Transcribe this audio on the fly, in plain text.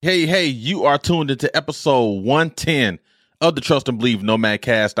Hey, you are tuned into episode 110 of the Trust and Believe Nomad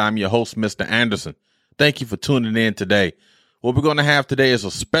Cast. I'm your host, Mr. Anderson. Thank you for tuning in today. What we're going to have today is a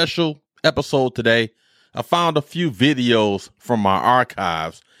special episode today. I found a few videos from my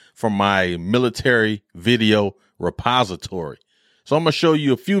archives from my military video repository. So I'm going to show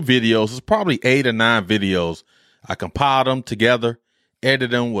you a few videos. It's probably 8 or 9 videos. I compiled them together,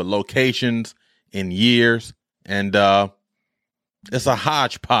 edited them with locations and years, and it's a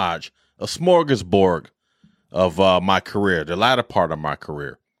hodgepodge, a smorgasbord of my career, the latter part of my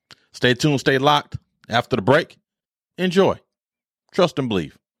career. Stay tuned, stay locked. After the break, enjoy. Trust and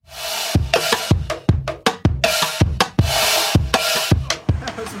believe.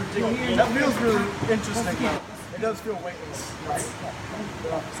 That feels really interesting. It does feel weightless, right?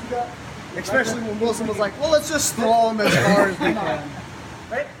 Especially when Wilson was like, well, let's just throw them as far as we can.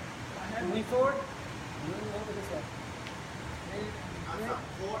 Right? Lean forward.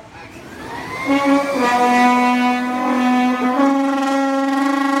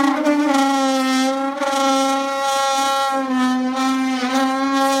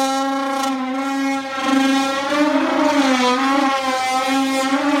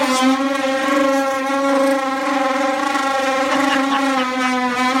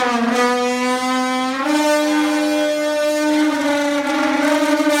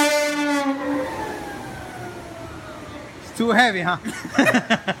 Too heavy, huh?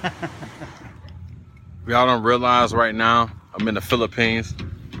 Y'all don't realize right now I'm in the Philippines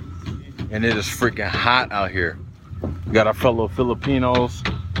and it is freaking hot out here. We got our fellow Filipinos.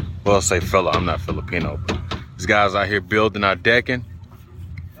 Well, I'll say fellow, I'm not Filipino, but these guys out here building our decking.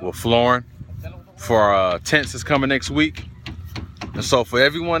 We're flooring for our tents that's coming next week. And so for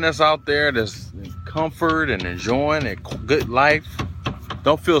everyone that's out there that's in comfort and enjoying a good life,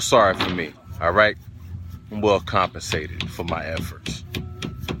 don't feel sorry for me, all right? I'm well compensated for my efforts,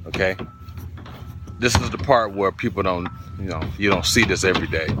 okay? This is the part where people don't, you don't see this every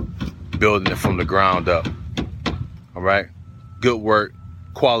day. Building it from the ground up, all right? Good work,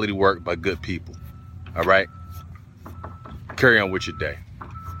 quality work by good people, all right? Carry on with your day.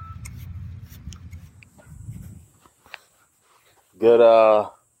 Good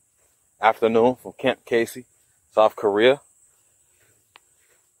afternoon from Camp Casey, South Korea.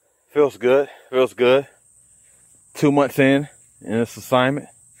 Feels good. 2 months in this assignment,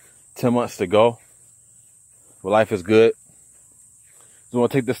 10 months to go. But life is good. Just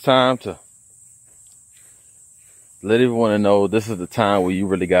want to take this time to let everyone know this is the time where you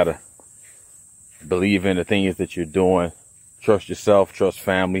really got to believe in the things that you're doing. Trust yourself, trust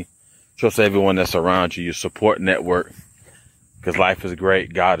family, trust everyone that's around you, your support network. Because life is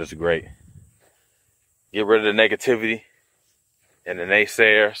great. God is great. Get rid of the negativity and the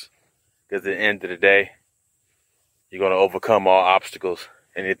naysayers. Because at the end of the day, you're going to overcome all obstacles,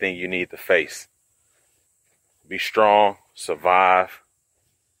 anything you need to face. Be strong, survive,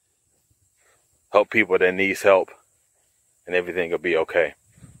 help people that needs help, and everything will be okay.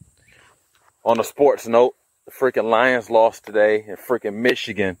 On a sports note, the freaking Lions lost today, and freaking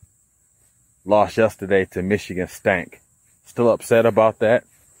Michigan lost yesterday to Michigan Stank. Still upset about that,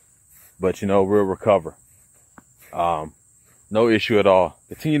 but we'll recover. No issue at all.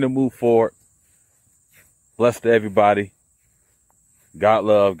 Continue to move forward. Bless to everybody. God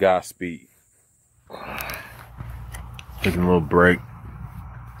love, Godspeed. Taking a little break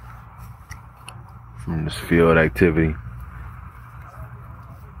from this field activity.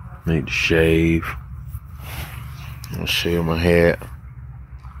 Need to shave. I'll shave my head.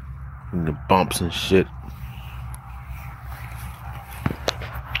 And the bumps and shit.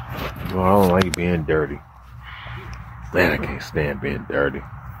 Well, I don't like being dirty. Man, I can't stand being dirty.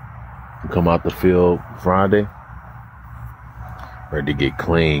 Come out the field Friday. Ready to get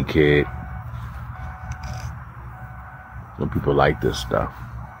clean, kid. Some people like this stuff.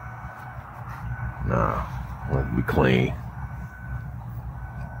 Nah, I want to be clean.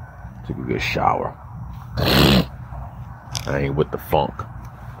 Take a good shower. I ain't with the funk.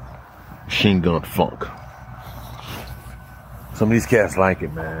 Machine gun funk. Some of these cats like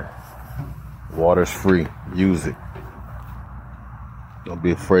it, man. Water's free. Use it. Don't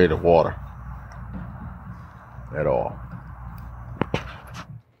be afraid of water. At all.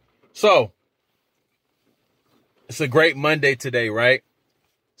 So, it's a great Monday today, right?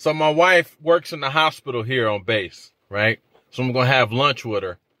 So my wife works in the hospital here on base, right? So I'm going to have lunch with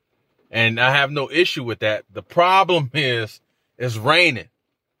her. And I have no issue with that. The problem is, it's raining,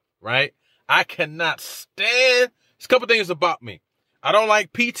 right? I cannot stand, there's a couple things about me. I don't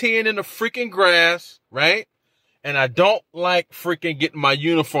like PTing in the freaking grass, right? And I don't like freaking getting my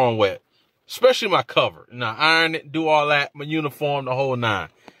uniform wet. especially my cover. Now, iron it, do all that, my uniform, the whole nine.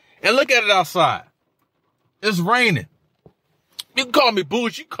 And look at it outside. It's raining. You can call me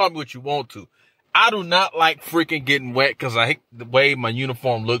bougie, you can call me what you want to. I do not like freaking getting wet because I hate the way my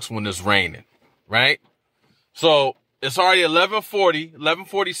uniform looks when it's raining, right? So it's already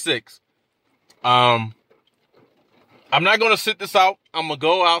 11:46. I'm not going to sit this out. I'm going to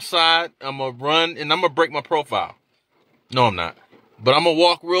go outside. I'm going to run and I'm going to break my profile. No, I'm not. But I'm going to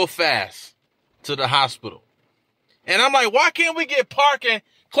walk real fast to the hospital. And I'm like, why can't we get parking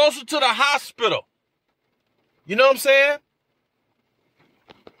closer to the hospital? You know what I'm saying?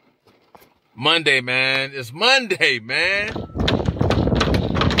 Monday, man. It's Monday, man.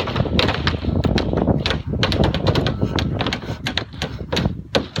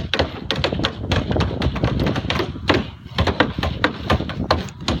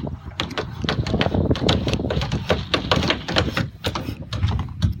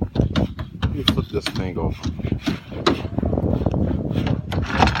 Let me flip this thing over.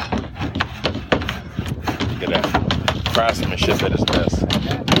 Look at that. Craftsmanship at its best.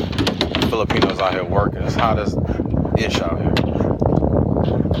 Filipinos out here working. It's hot as ish out here.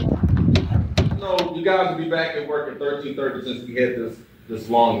 No, you guys will be back at work at 13:30 since we had this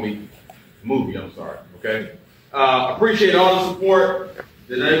long movie. I'm sorry. Okay. Appreciate all the support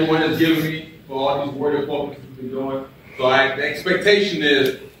that everyone has given me for all these warrior focus we've been doing. So the expectation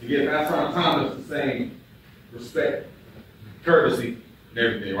is to get Master on time is the same respect, courtesy, and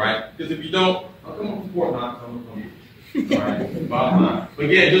everything, right? Because if you don't, I'll come on support now. I'm gonna come. All right, bottom line. But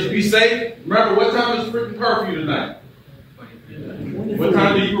yeah, just be safe. Remember, what time is freaking curfew tonight? What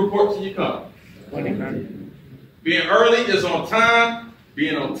time do you report till you come? Being early is on time.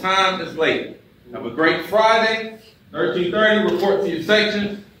 Being on time is late. Have a great Friday. 13:30. Report to your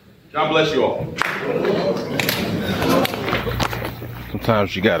section. God bless you all.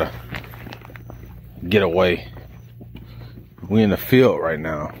 Sometimes you gotta get away. We in the field right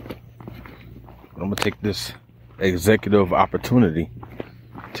now. I'm gonna take this executive opportunity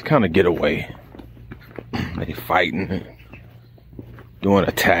to kind of get away. They fighting, doing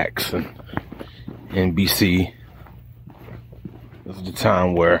attacks, and NBC. This is the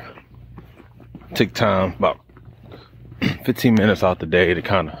time where I take time, about 15 minutes out the day, to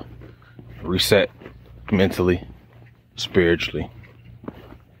kind of reset mentally, spiritually,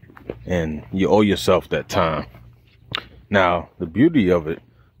 and you owe yourself that time. Now, the beauty of it,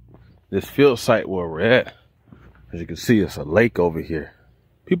 this field site where we're at, as you can see, it's a lake over here.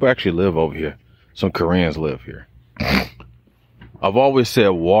 People actually live over here. Some Koreans live here. I've always said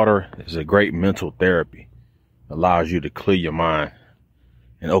water is a great mental therapy. Allows you to clear your mind.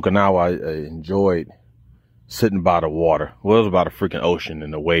 In Okinawa, I enjoyed sitting by the water. Well, it was by the freaking ocean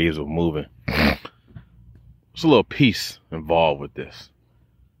and the waves were moving. There's a little peace involved with this.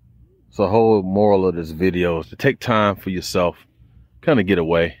 So the whole moral of this video is to take time for yourself, kind of get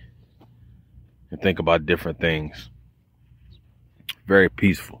away, and think about different things. Very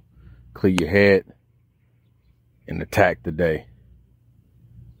peaceful. Clear your head and attack the day.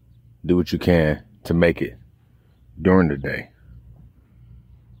 Do what you can to make it during the day.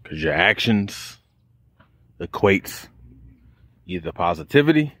 Because your actions equates either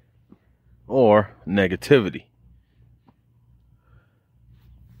positivity or negativity.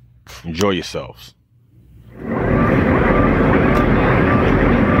 Enjoy yourselves.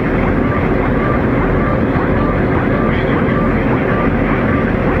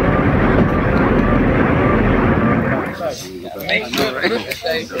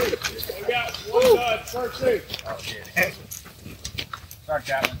 Start,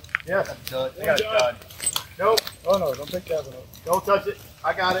 Captain. Yeah. Dud. I got it, Dud. Nope. Oh no, don't pick that one up. Don't touch it.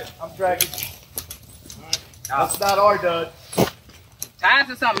 I got it. I'm dragging. Right. That's not our Dud. Time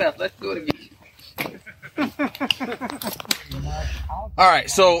for something else. Let's do it again. All right,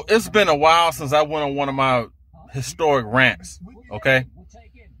 so it's been a while since I went on one of my historic rants, okay?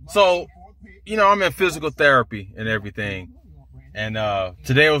 So, you know, I'm in physical therapy and everything. And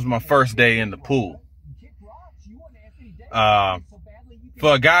today was my first day in the pool.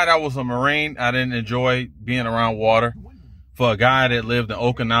 For a guy that was a Marine, I didn't enjoy being around water. For a guy that lived in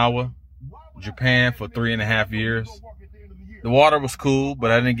Okinawa, Japan for 3.5 years, the water was cool,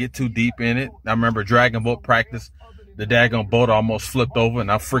 but I didn't get too deep in it. I remember dragon boat practice. The daggone boat almost flipped over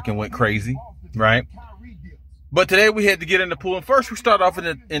and I freaking went crazy, right? But today we had to get in the pool. And first we started off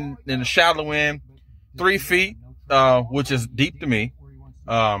in the shallow end, 3 feet, which is deep to me.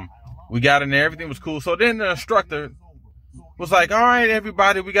 We got in there, everything was cool. So then the instructor was like, all right,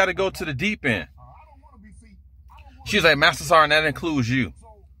 everybody, we got to go to the deep end. She's like, Master Sergeant, that includes you.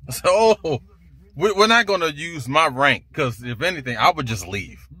 So we're not going to use my rank because if anything, I would just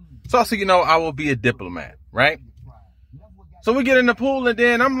leave. So I said, you know, I will be a diplomat, right? So we get in the pool, and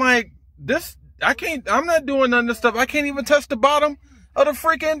then I'm like, I'm not doing none of this stuff. I can't even touch the bottom of the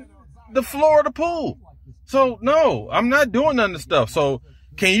floor of the pool. So no, I'm not doing none of this stuff. So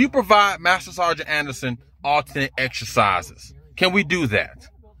can you provide Master Sergeant Anderson alternate exercises? Can we do that?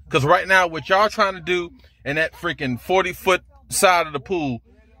 Because right now, what y'all trying to do in that freaking 40-foot side of the pool,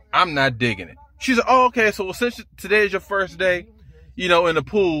 I'm not digging it. She said, oh, okay, so since today is your first day, you know, in the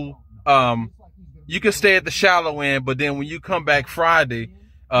pool, you can stay at the shallow end, but then when you come back Friday,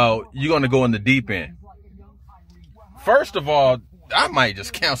 you're going to go in the deep end. First of all, I might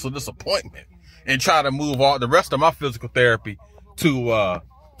just cancel this appointment and try to move all the rest of my physical therapy to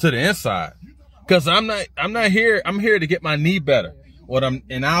the inside. Cause I'm not here. I'm here to get my knee better.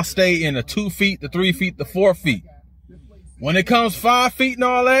 And I'll stay in the 2 feet, the 3 feet, the 4 feet. When it comes 5 feet and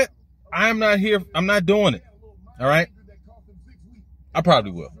all that, I'm not here. I'm not doing it. All right. I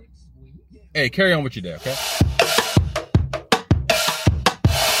probably will. Hey, carry on with your day. Okay.